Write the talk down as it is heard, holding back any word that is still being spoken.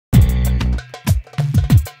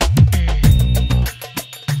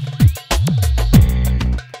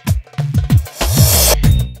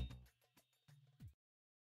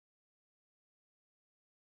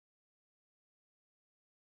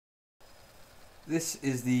This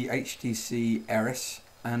is the HTC Eris,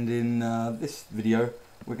 and in this video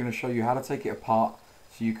we're going to show you how to take it apart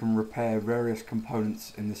so you can repair various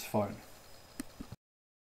components in this phone.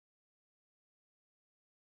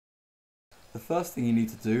 The first thing you need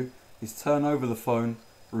to do is turn over the phone,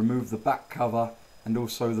 remove the back cover and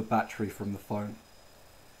also the battery from the phone.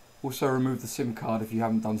 Also remove the SIM card if you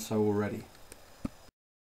haven't done so already.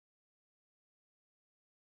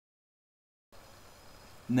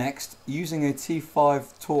 Next, using a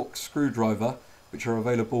T5 Torx screwdriver, which are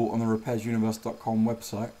available on the repairsuniverse.com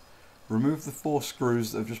website, remove the 4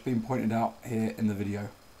 screws that have just been pointed out here in the video.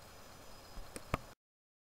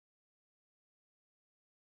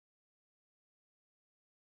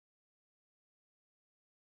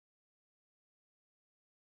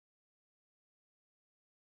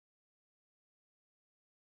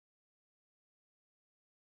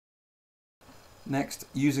 Next,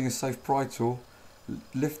 using a safe pry tool,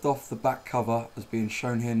 lift off the back cover as being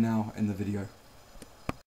shown here now in the video.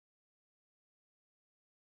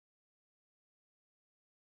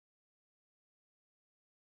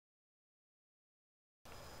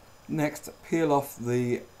 Next, peel off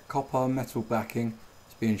the copper metal backing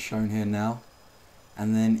as being shown here now,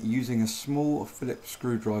 and then using a small Phillips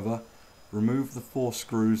screwdriver, remove the 4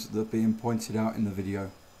 screws that are being pointed out in the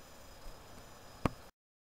video.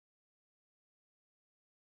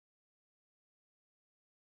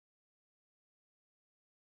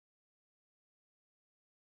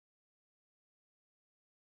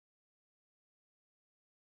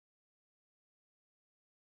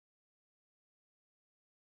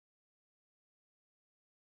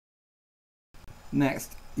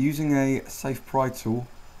 Next, using a safe pry tool,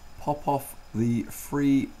 pop off the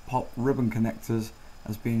 3 pop ribbon connectors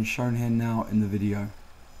as being shown here now in the video.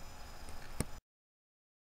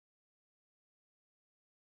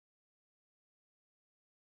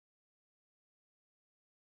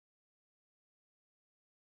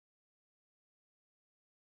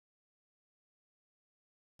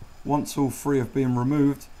 Once all 3 have been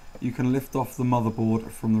removed, you can lift off the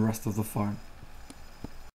motherboard from the rest of the phone.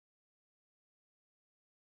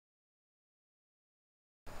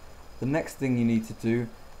 The next thing you need to do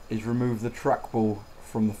is remove the trackball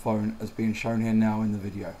from the phone as being shown here now in the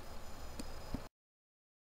video.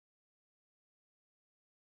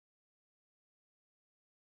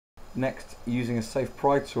 Next, using a safe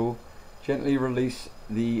pry tool, gently release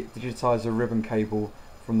the Digitizer ribbon cable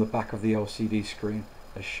from the back of the LCD screen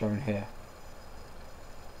as shown here.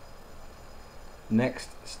 Next,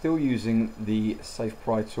 still using the safe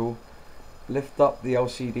pry tool, lift up the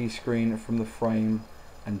LCD screen from the frame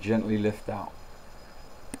and gently lift out.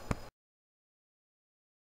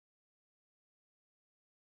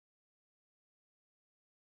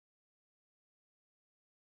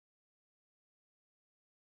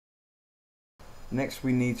 Next,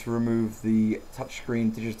 we need to remove the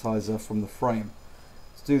touchscreen digitizer from the frame.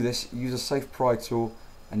 To do this, use a safe pry tool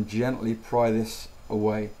and gently pry this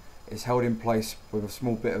away. It's held in place with a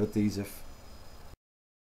small bit of adhesive.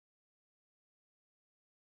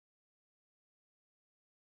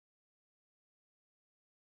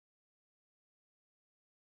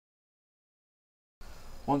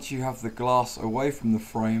 Once you have the glass away from the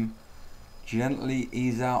frame, gently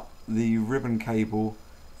ease out the ribbon cable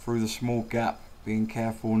through the small gap, being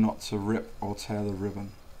careful not to rip or tear the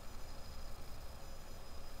ribbon.